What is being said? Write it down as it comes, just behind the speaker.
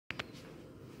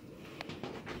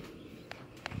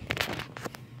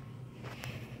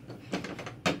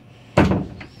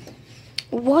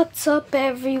What's up,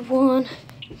 everyone?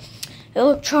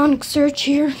 Electronic Search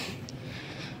here.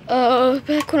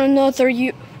 Back on another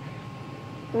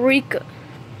Eureka.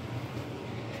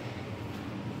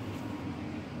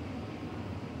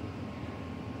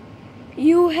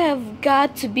 You have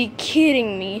got to be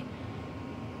kidding me.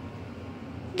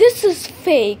 This is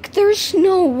fake. There's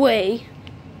no way.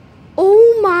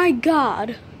 Oh my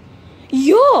god.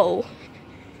 Yo!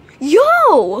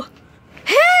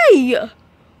 Hey!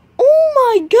 Oh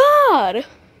my god!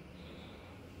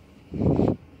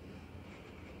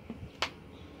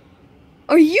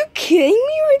 Are you kidding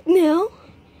me right now?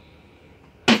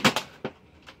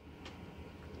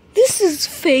 This is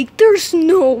fake. There's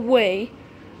no way.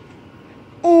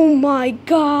 Oh my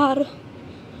god.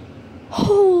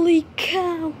 Holy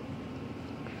cow.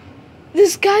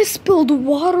 This guy spilled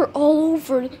water all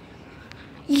over.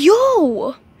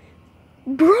 Yo!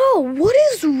 Bro, what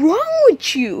is wrong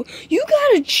with you? You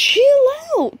gotta chill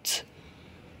out.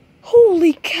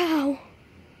 Holy cow.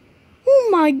 Oh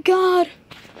my god.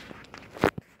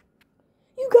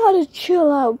 You gotta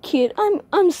chill out, kid.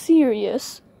 I'm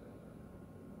serious.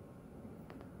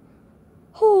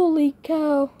 Holy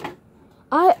cow.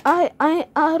 I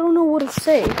don't know what to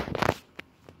say.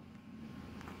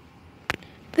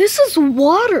 This is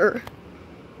water.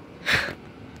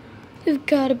 You've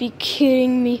gotta be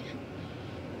kidding me.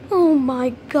 Oh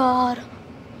my god.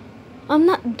 I'm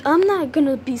not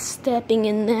gonna be stepping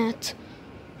in that.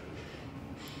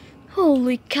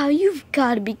 Holy cow, you've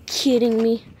gotta be kidding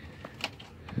me.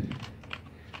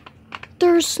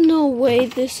 There's no way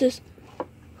this is...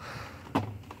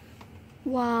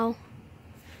 Wow.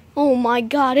 Oh my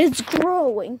god, it's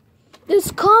growing.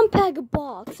 This compact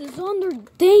box is under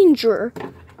danger.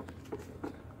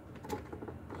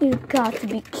 You've got to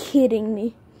be kidding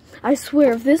me. I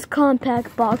swear, if this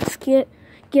compact box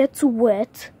gets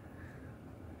wet...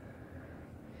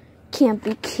 Can't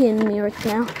be kidding me right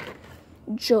now.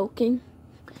 Joking.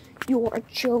 You are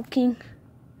joking.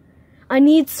 I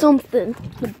need something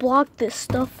to block this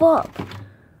stuff up.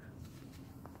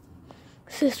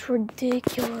 This is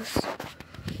ridiculous.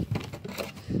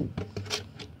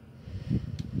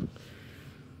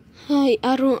 I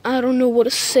don't know what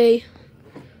to say.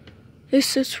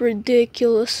 This is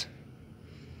ridiculous.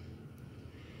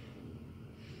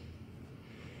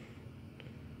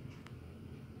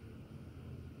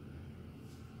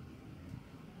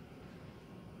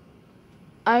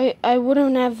 I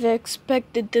wouldn't have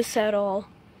expected this at all.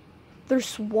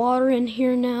 There's water in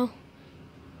here now.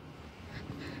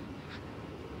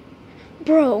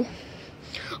 Bro,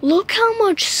 look how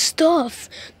much stuff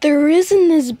there is in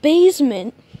this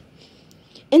basement.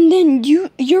 And then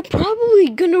you're probably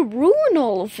gonna ruin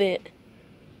all of it.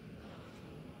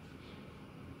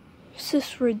 This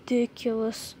is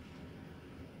ridiculous.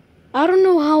 I don't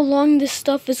know how long this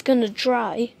stuff is gonna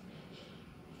dry.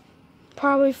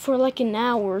 Probably for like an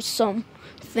hour or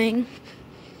something.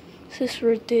 This is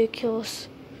ridiculous.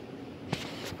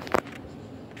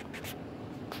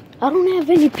 I don't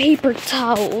have any paper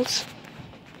towels.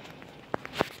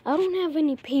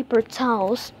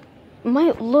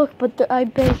 Might look, but I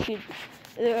bet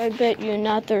you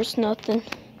not. There's nothing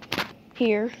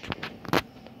here.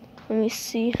 Let me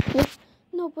see.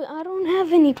 No, but I don't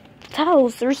have any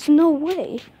towels. There's no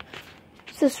way.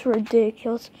 This is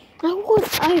ridiculous. I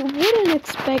wouldn't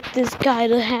expect this guy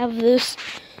to have this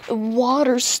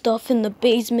water stuff in the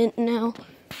basement now.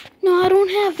 No, I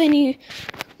don't have any.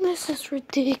 This is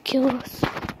ridiculous.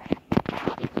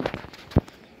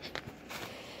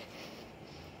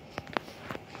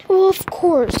 Well, of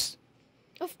course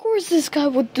this guy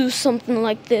would do something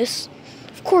like this.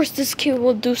 Of course this kid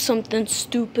will do something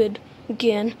stupid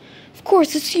again. Of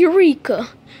course, it's Eureka.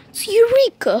 It's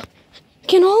Eureka.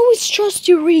 Can always trust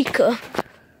Eureka.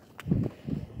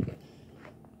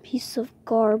 Piece of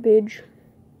garbage.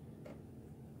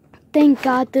 Thank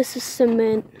God this is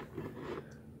cement.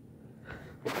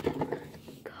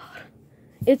 God.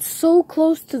 It's so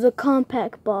close to the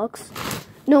compact box.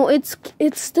 No, it's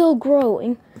still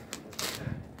growing.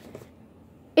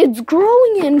 It's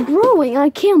growing and growing. I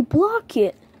can't block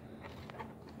it.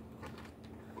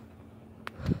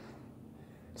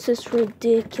 This is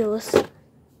ridiculous.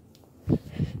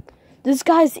 This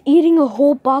guy's eating a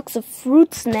whole box of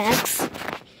fruit snacks.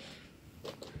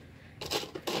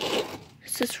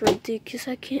 This is ridiculous.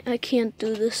 I can't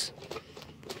do this.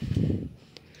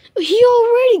 He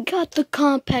already got the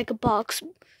compact box.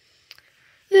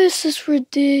 This is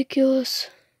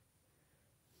ridiculous.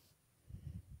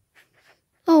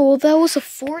 Oh, well, that was a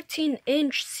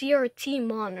 14-inch CRT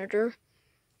monitor.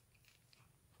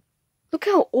 Look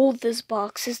how old this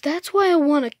box is. That's why I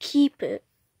want to keep it.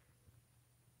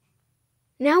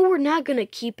 Now we're not gonna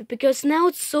keep it because now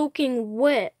it's soaking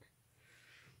wet.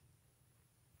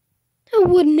 I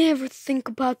would never think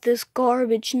about this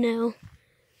garbage now.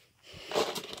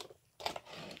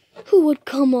 Who would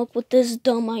come up with this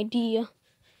dumb idea?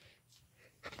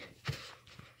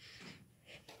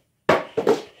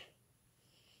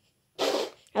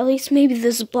 At least maybe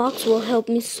this box will help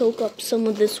me soak up some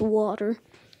of this water.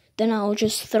 Then I'll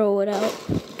just throw it out.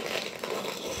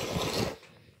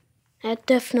 That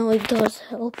definitely does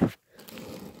help.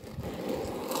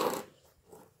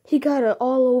 He got it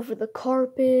all over the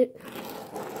carpet.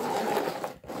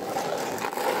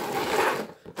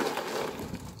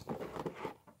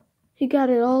 He got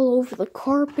it all over the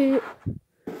carpet.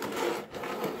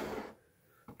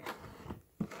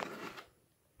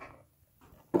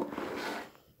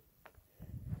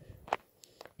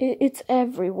 It's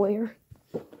everywhere.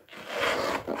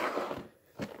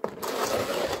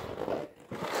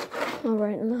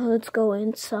 Alright, now let's go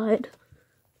inside.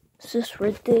 This is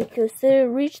ridiculous. Did it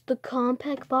reach the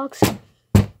compact box?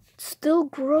 It's still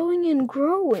growing and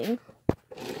growing.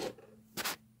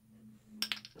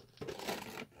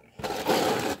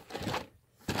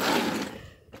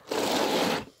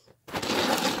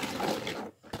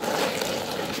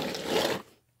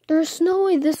 There's no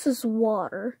way this is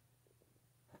water.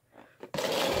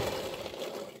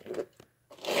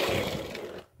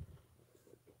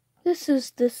 This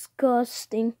is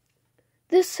disgusting.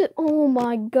 Oh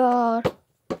my god.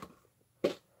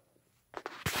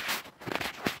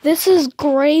 This is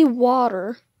gray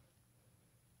water.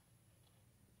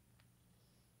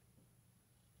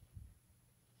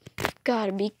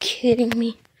 Gotta be kidding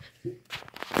me.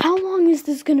 How long is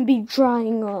this gonna be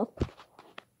drying up?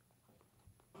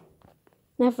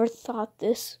 Never thought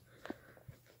this.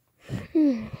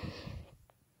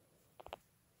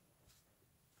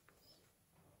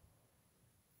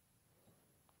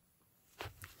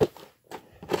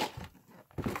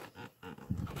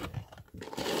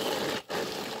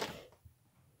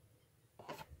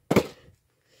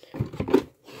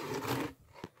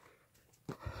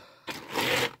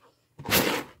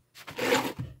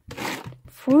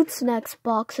 Fruit snacks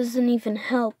box isn't even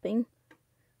helping.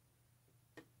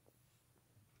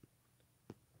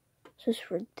 This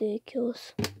is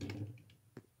ridiculous.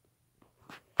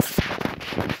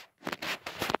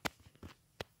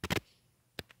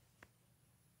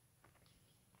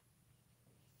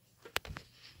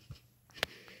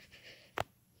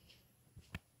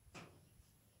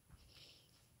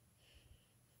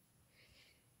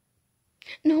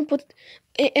 No, but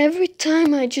every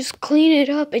time I just clean it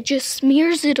up, it just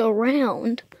smears it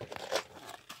around.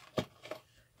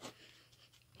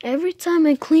 Every time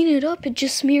I clean it up, it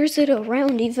just smears it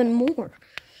around even more.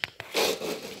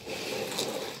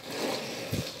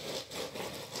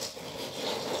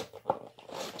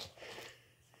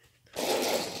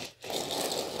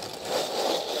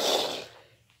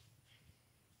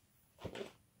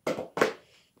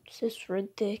 This is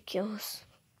ridiculous.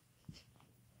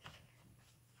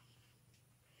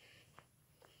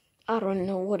 I don't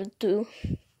know what to do.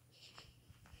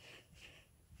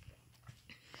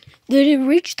 Did it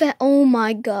reach that? Oh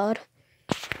my god.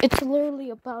 It's literally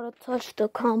about to touch the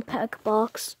compact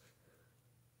box.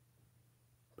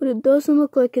 But it doesn't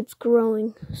look like it's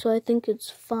growing, so I think it's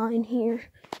fine here.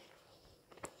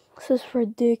 This is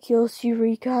ridiculous,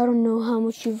 Eureka. I don't know how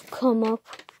much you've come up.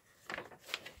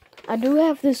 I do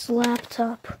have this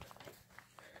laptop.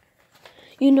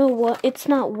 You know what? It's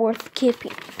not worth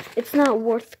keeping. It's not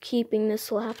worth keeping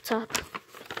this laptop.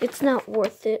 It's not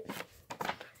worth it.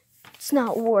 It's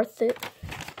not worth it.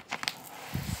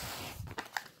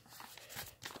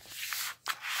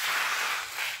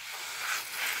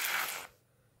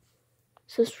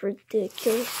 This is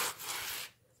ridiculous.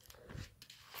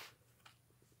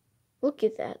 Look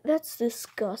at that. That's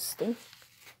disgusting.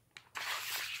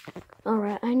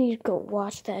 Alright, I need to go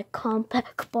wash that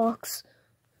compact box.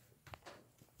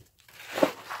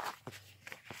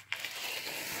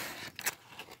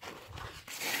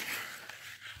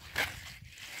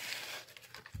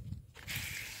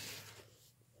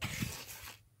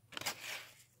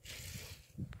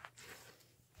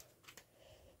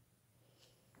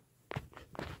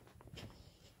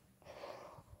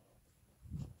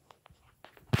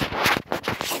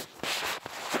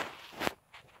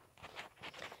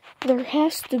 There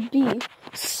has to be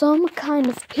some kind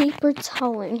of paper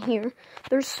towel in here.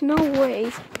 There's no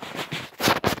way.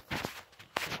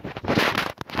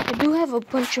 I do have a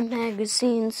bunch of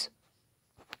magazines.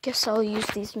 Guess I'll use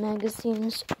these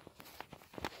magazines.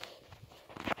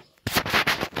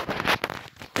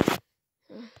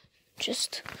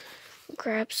 Just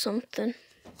grab something.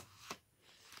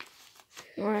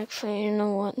 Or actually, you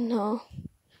know what? No.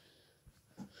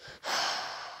 Man.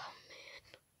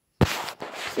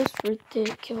 This is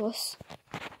ridiculous.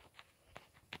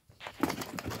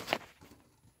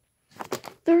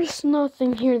 There's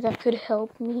nothing here that could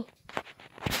help me.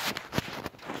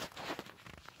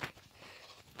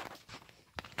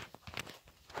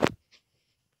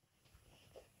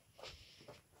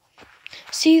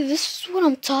 See, this is what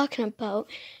I'm talking about.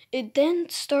 It then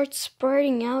starts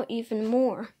spreading out even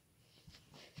more.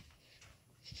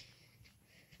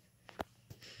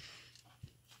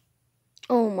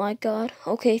 Oh my god.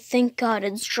 Okay, thank god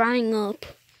it's drying up.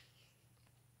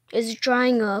 It's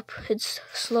drying up. It's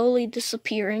slowly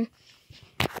disappearing.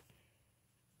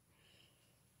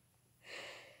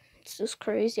 It's just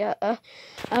crazy. I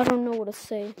don't know what to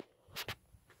say.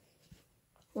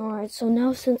 Alright, so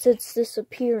now since it's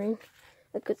disappearing,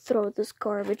 I could throw this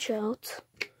garbage out.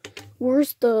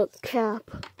 Where's the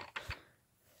cap?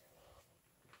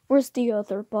 Where's the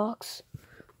other box?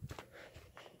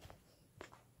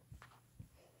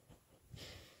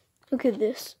 Look at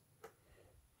this.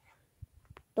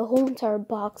 The whole entire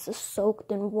box is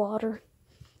soaked in water.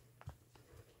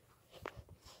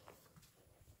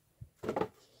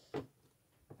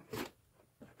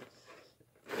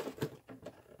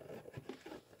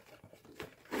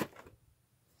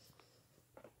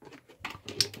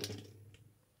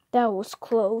 That was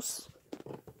close.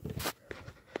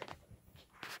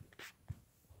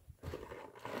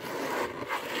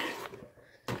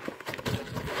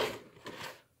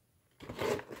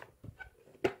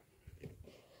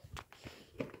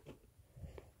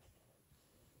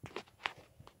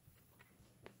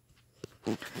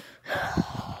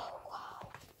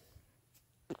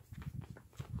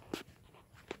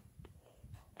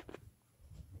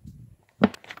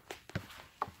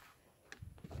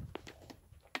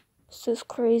 This is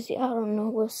crazy. I don't know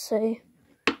what to say.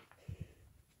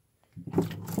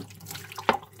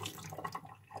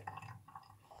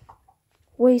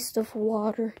 Waste of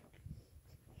water.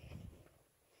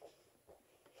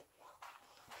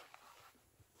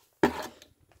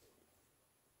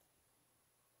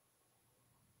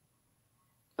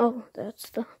 Oh,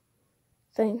 that's the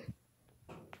thing.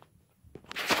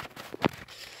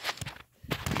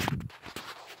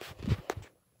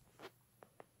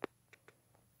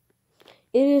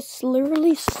 It is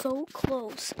literally so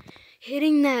close,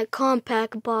 hitting that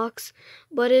compact box,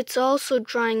 but it's also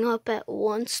drying up at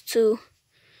once too.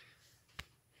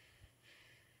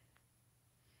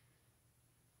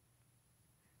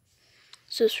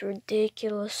 This is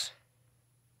ridiculous.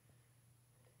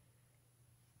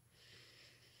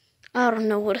 I don't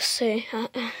know what to say. I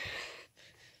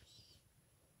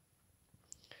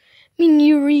mean,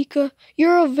 Eureka,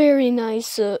 you're a very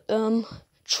nice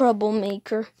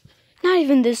troublemaker. Not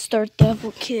even this Dark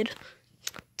Devil kid.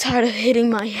 Tired of hitting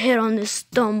my head on this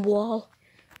dumb wall.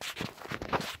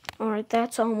 Alright,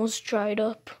 that's almost dried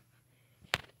up.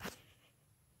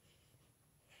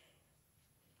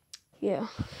 Yeah.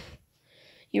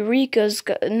 Hoover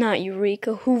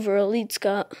Elite's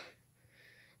got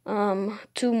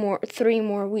 3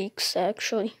 more weeks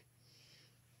actually.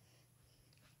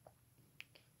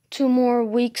 2 more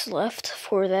weeks left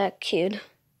for that kid.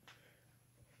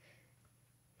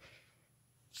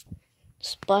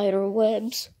 Spider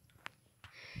webs.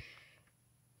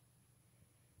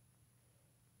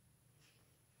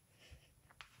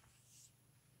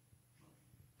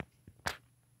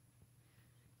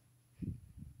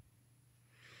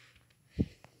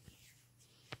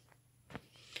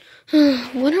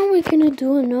 When are we gonna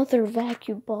do another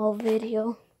vacuum ball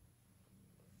video?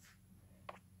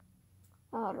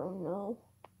 I don't know.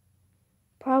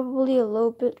 Probably a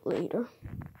little bit later.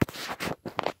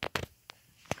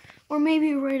 Or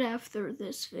maybe right after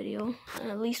this video.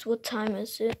 At least what time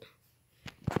is it?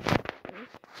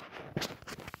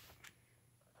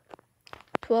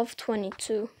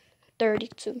 12:22,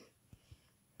 32.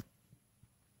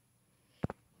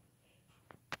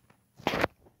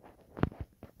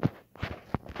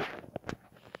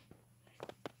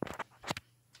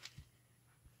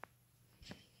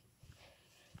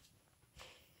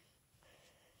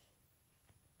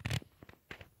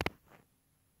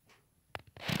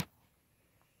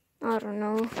 I don't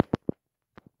know.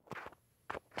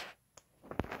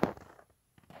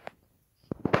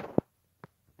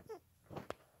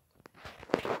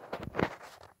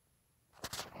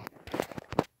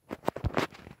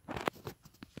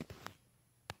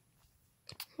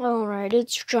 Alright,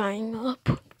 it's drying up.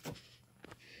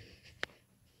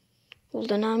 Well,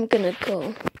 then I'm gonna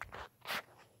go.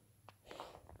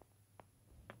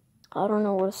 I don't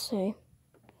know what to say.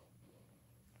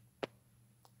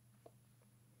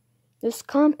 This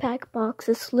compact box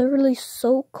is literally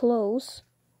so close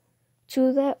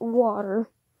to that water.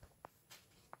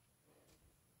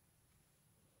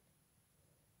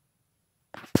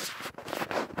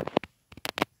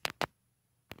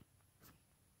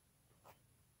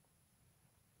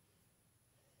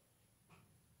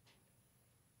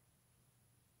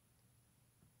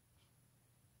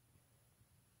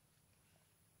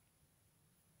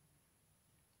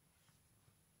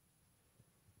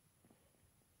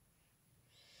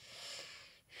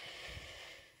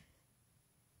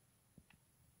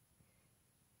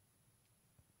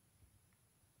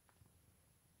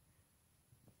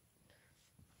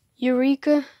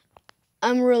 Eureka,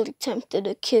 I'm really tempted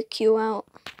to kick you out.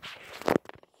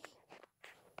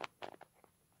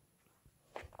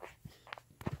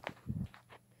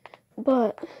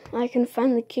 But I can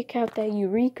finally kick out that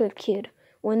Eureka kid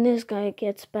when this guy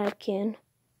gets back in.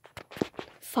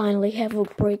 Finally have a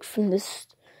break from this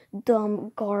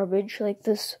dumb garbage like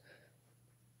this.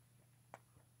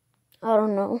 I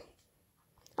don't know.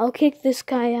 I'll kick this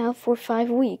guy out for 5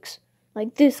 weeks,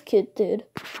 like this kid did.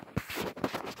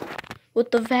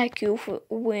 With the vacuum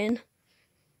win.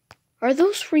 Are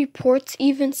those reports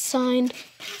even signed?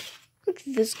 Look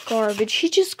at this garbage. He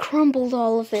just crumbled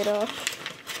all of it up.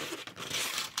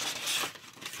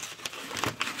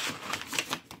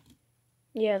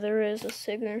 Yeah, there is a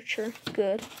signature.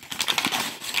 Good.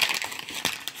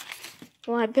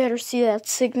 Well, I better see that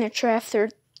signature after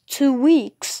 2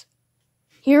 weeks.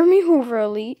 Hear me, Hoover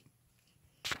Elite.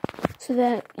 So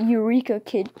that Eureka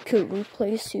kid could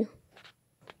replace you.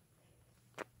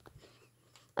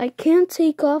 I can't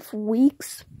take off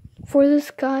weeks for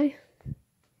this guy.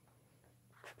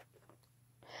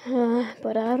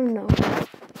 But I don't know.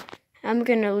 I'm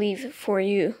gonna leave it for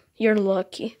you. You're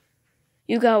lucky.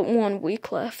 You got 1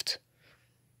 week left.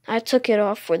 I took it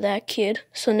off for that kid,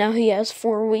 so now he has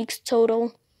 4 weeks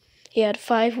total. He had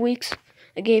 5 weeks.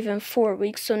 I gave him 4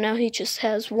 weeks, so now he just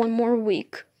has 1 more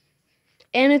week.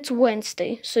 And it's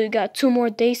Wednesday, so you got 2 more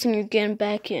days and you're getting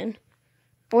back in.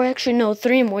 Or actually, no,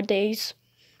 3 more days.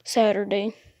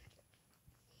 Saturday.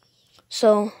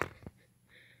 So,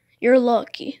 you're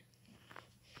lucky.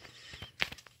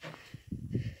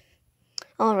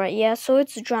 Alright, yeah, so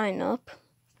it's drying up.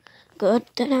 Good,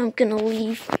 then I'm gonna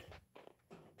leave.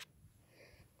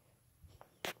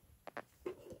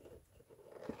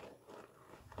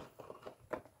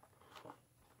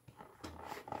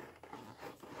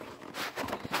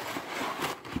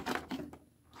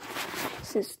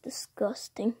 This is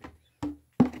disgusting.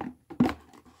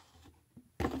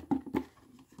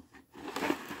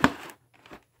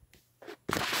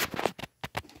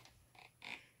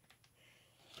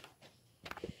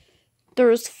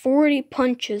 There's 40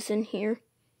 punches in here.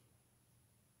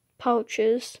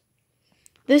 Pouches.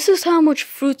 This is how much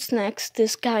fruit snacks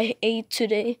this guy ate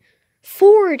today.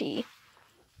 40!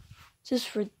 This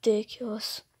is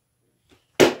ridiculous.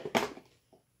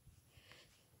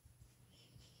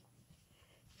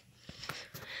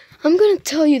 I'm gonna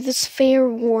tell you this fair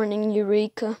warning,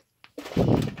 Eureka.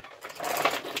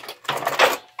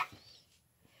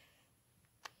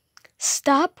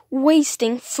 Stop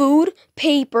wasting food,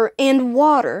 paper, and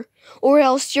water, or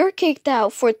else you're kicked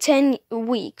out for 10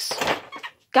 weeks.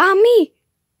 Got me?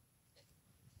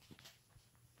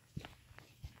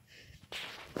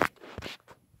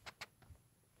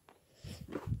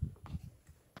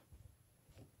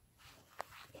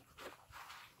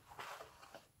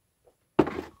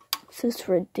 This is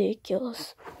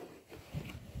ridiculous.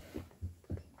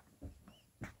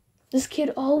 This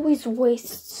kid always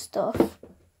wastes stuff.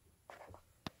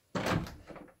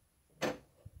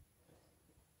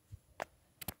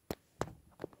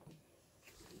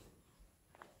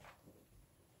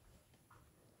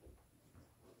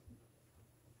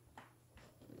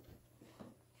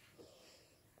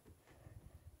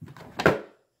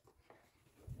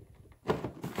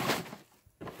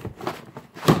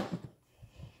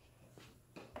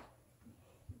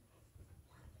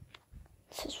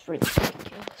 This is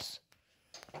ridiculous.